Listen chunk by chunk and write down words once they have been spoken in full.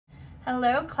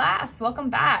Hello class, welcome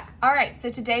back. All right, so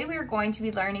today we are going to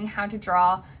be learning how to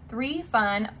draw 3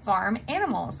 fun farm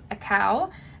animals, a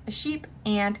cow, a sheep,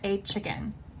 and a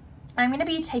chicken. I'm gonna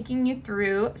be taking you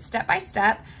through step by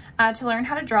step to learn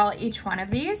how to draw each one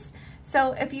of these.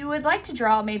 So if you would like to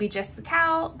draw maybe just the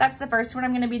cow, that's the first one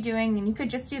I'm gonna be doing, and you could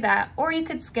just do that, or you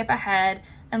could skip ahead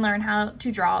and learn how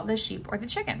to draw the sheep or the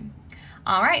chicken.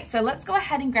 All right, so let's go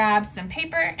ahead and grab some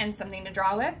paper and something to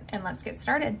draw with, and let's get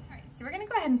started. All right, so we're gonna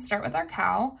go ahead and start with our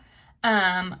cow,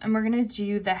 and we're gonna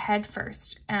do the head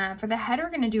first. For the head, we're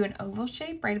gonna do an oval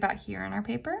shape right about here on our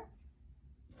paper.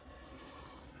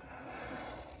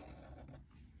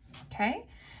 Okay,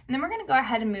 and then we're gonna go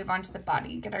ahead and move on to the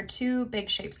body, get our 2 big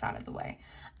shapes out of the way.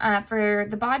 For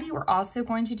the body, we're also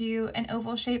going to do an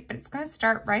oval shape, but it's gonna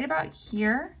start right about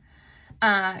here.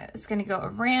 It's gonna go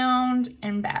around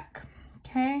and back,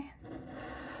 okay?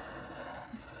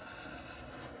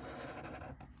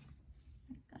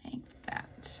 Like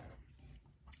that.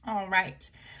 All right,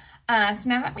 so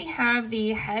now that we have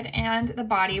the head and the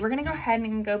body, we're gonna go ahead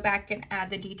and go back and add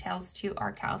the details to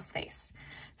our cow's face.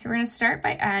 So we're gonna start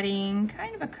by adding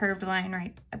kind of a curved line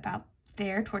right about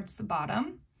there towards the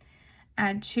bottom.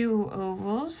 Add 2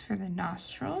 ovals for the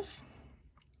nostrils.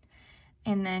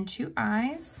 And then 2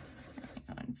 eyes.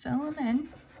 Go and fill them in.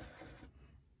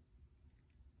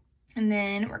 And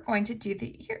then we're going to do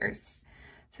the ears.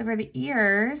 So for the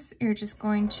ears, you're just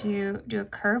going to do a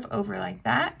curve over like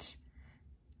that.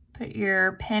 Put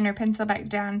your pen or pencil back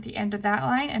down at the end of that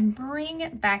line and bring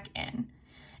it back in.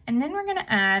 And then we're gonna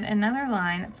add another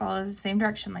line that follows the same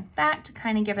direction like that to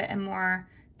kind of give it a more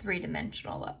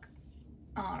 3-dimensional look.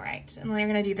 All right, and we're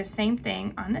gonna do the same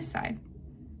thing on this side.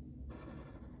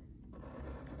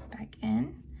 Back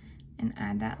in and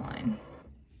add that line.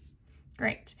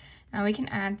 Great, now we can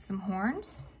add some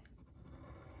horns.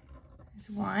 There's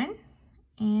 1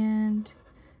 and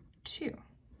 2.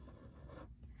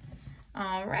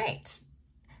 All right,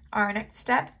 our next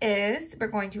step is we're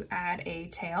going to add a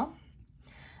tail.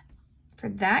 For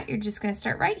that, you're just gonna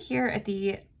start right here at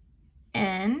the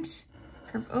end,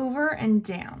 curve over and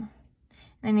down.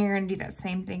 And then you're gonna do that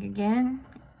same thing again.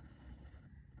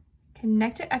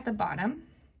 Connect it at the bottom.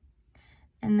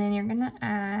 And then you're gonna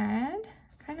add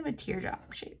kind of a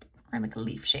teardrop shape or like a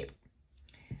leaf shape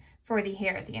for the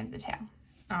hair at the end of the tail.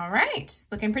 All right,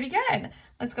 looking pretty good.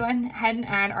 Let's go ahead and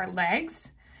add our legs.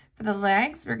 For the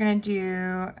legs, we're gonna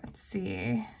do, let's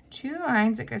see, 2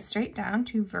 lines that go straight down,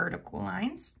 2 vertical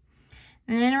lines.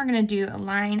 And then we're gonna do a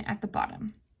line at the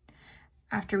bottom.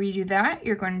 After we do that,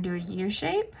 you're going to do a U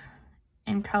shape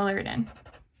and color it in.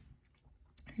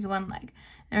 There's 1 leg.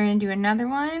 Then we're gonna do another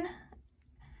one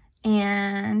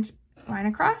and line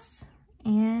across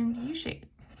and U shape.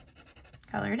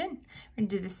 Color it in. We're gonna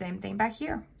do the same thing back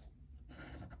here.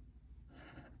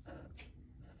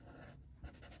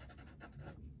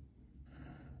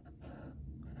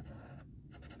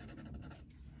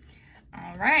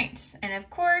 All right, and of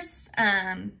course,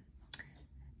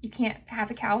 you can't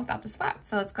have a cow without the spots.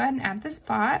 So let's go ahead and add the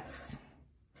spots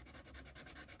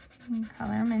and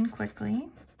color them in quickly.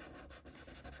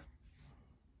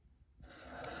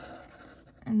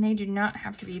 And they do not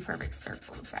have to be perfect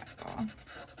circles at all.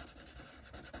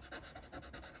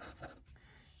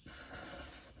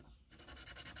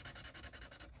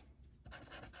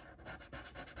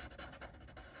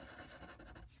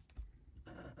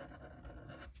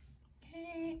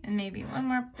 And maybe 1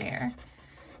 more up there.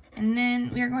 And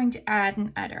then we are going to add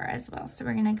an udder as well. So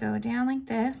we're gonna go down like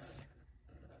this.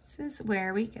 This is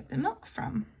where we get the milk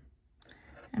from.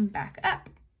 And back up.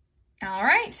 All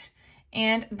right,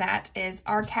 and that is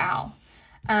our cow.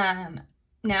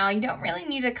 Now you don't really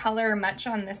need to color much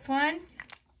on this one.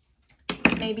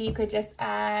 Maybe you could just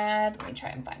add, let me try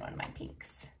and find one of my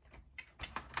pinks.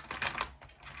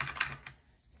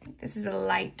 I think this is a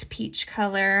light peach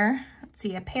color. Let's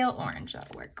see, a pale orange,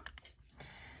 that'll work.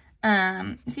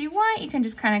 If you want, you can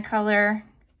just kind of color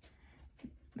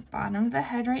the bottom of the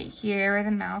head right here where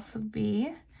the mouth would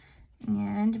be,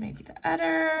 and maybe the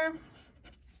udder.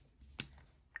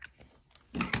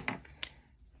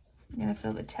 I'm gonna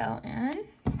fill the tail in,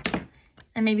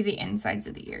 and maybe the insides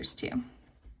of the ears too.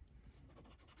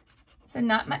 So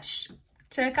not much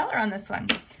to color on this one,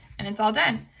 and it's all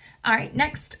done. All right,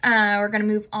 next we're gonna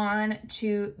move on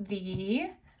to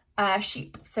the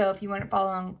sheep. So if you want to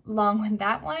follow along with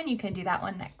that one, you can do that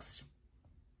one next.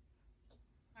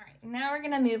 All right, now we're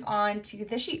gonna move on to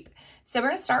the sheep. So we're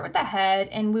gonna start with the head,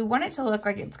 and we want it to look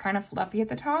like it's kind of fluffy at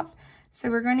the top. So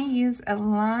we're gonna use a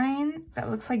line that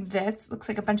looks like this, looks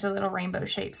like a bunch of little rainbow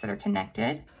shapes that are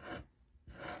connected.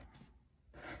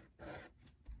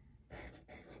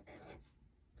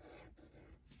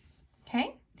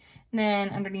 Okay, Then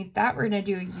underneath that, we're gonna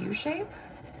do a U shape.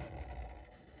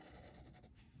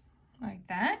 Like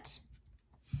that.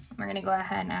 We're gonna go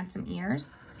ahead and add some ears.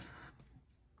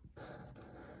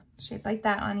 Shape like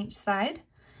that on each side.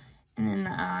 And then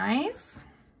the eyes.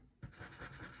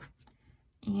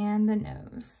 And the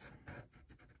nose.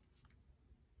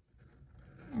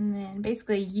 And then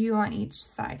basically U on each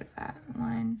side of that.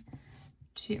 1,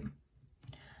 2.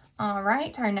 All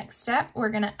right, to our next step, we're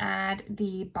gonna add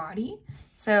the body.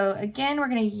 So again, we're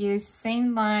gonna use the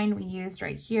same line we used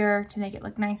right here to make it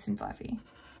look nice and fluffy.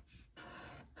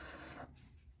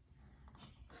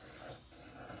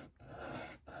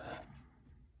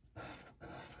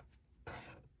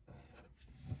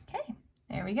 Okay,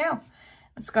 there we go.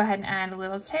 Let's go ahead and add a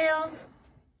little tail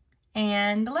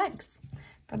and the legs.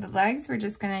 For the legs, we're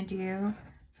just gonna do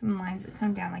some lines that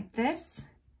come down like this.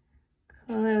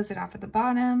 Close it off at the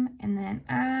bottom and then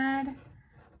add,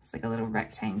 it's like a little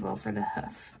rectangle for the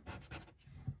hoof.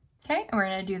 Okay, and we're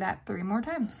gonna do that 3 more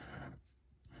times.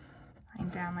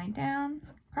 Line down,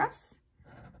 cross,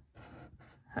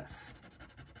 hoof.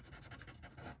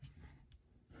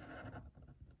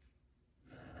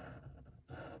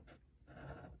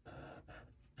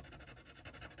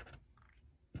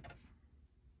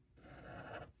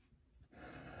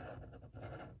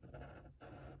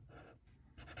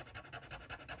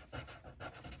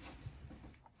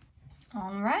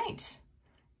 All right,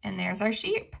 and there's our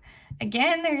sheep.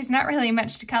 Again, there's not really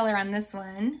much to color on this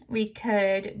one. We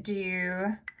could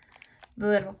do the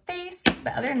little face,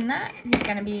 but other than that, he's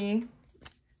gonna be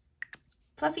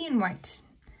fluffy and white.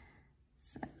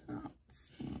 So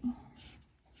let's see.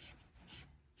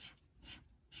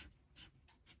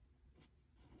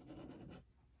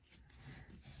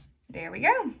 There we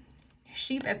go.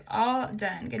 Sheep is all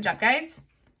done. Good job, guys.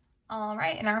 All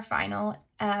right, and our final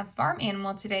farm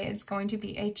animal today is going to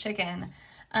be a chicken.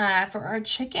 For our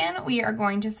chicken, we are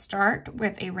going to start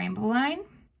with a rainbow line.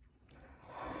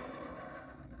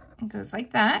 It goes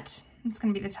like that. It's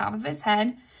going to be the top of his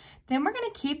head. Then we're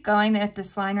going to keep going with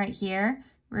this line right here.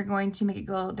 We're going to make it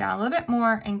go down a little bit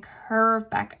more and curve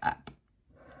back up.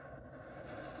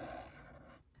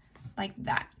 Like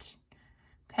that.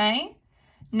 Okay.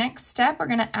 Next step, we're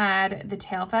going to add the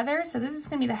tail feathers. So this is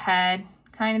going to be the head,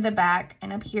 kind of the back,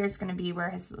 and up here is going to be where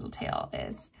his little tail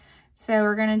is. So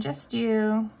we're going to just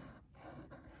do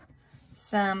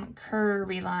some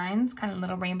curvy lines, kind of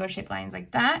little rainbow shaped lines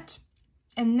like that.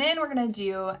 And then we're going to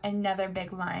do another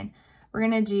big line. We're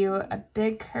going to do a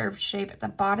big curved shape at the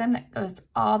bottom that goes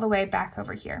all the way back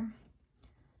over here.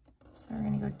 So we're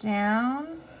going to go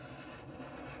down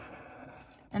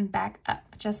and back up,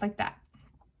 just like that.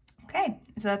 Okay,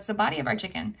 so that's the body of our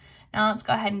chicken. Now let's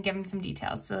go ahead and give him some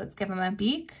details. So let's give him a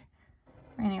beak.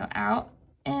 We're going to go out,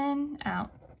 in,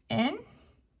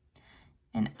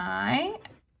 an eye.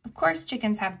 Of course,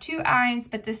 chickens have 2 eyes,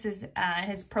 but this is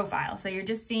his profile. So you're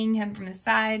just seeing him from the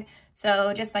side.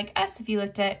 So just like us, if you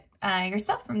looked at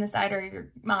yourself from the side, or your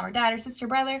mom or dad or sister,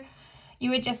 brother, you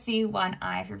would just see 1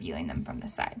 eye if you're viewing them from the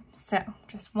side. So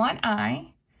just 1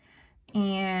 eye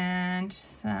and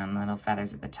some little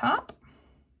feathers at the top.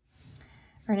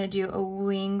 We're going to do a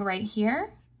wing right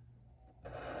here.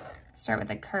 Start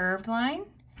with a curved line.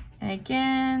 And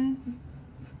again,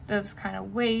 those kind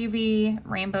of wavy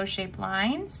rainbow shaped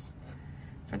lines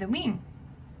for the wing.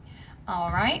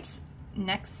 All right,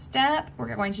 next step,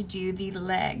 we're going to do the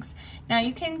legs. Now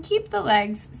you can keep the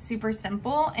legs super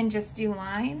simple and just do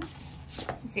lines.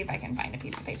 Let's see if I can find a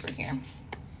piece of paper here.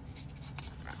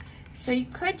 So you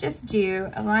could just do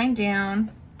a line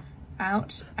down,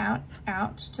 out, out,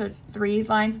 out to 3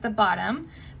 lines at the bottom.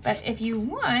 But if you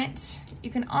want,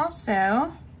 you can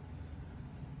also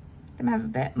have a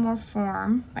bit more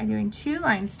form by doing 2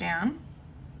 lines down.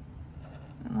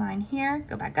 A line here,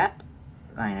 go back up,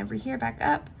 line over here, back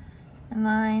up, and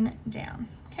line down,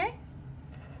 okay?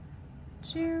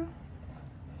 2,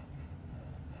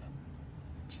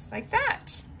 just like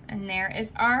that. And there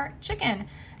is our chicken.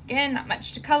 Again, not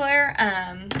much to color.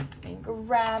 Let me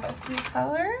grab a few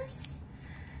colors.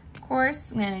 Of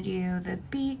course, I'm gonna do the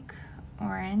beak,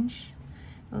 orange,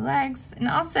 the legs, and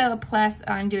also a plus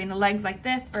on doing the legs like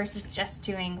this versus just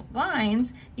doing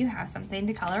lines, you have something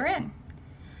to color in.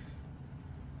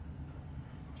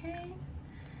 Okay,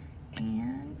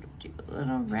 and do a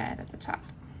little red at the top.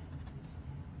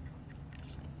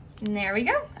 And there we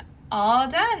go, all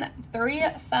done. 3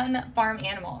 fun farm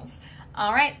animals.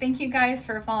 All right, thank you guys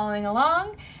for following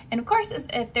along. And of course,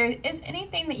 if there is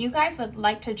anything that you guys would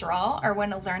like to draw or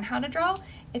want to learn how to draw,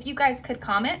 if you guys could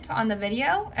comment on the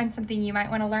video and something you might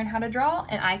want to learn how to draw,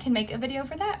 and I can make a video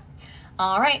for that.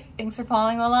 All right, thanks for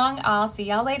following along. I'll see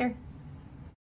y'all later.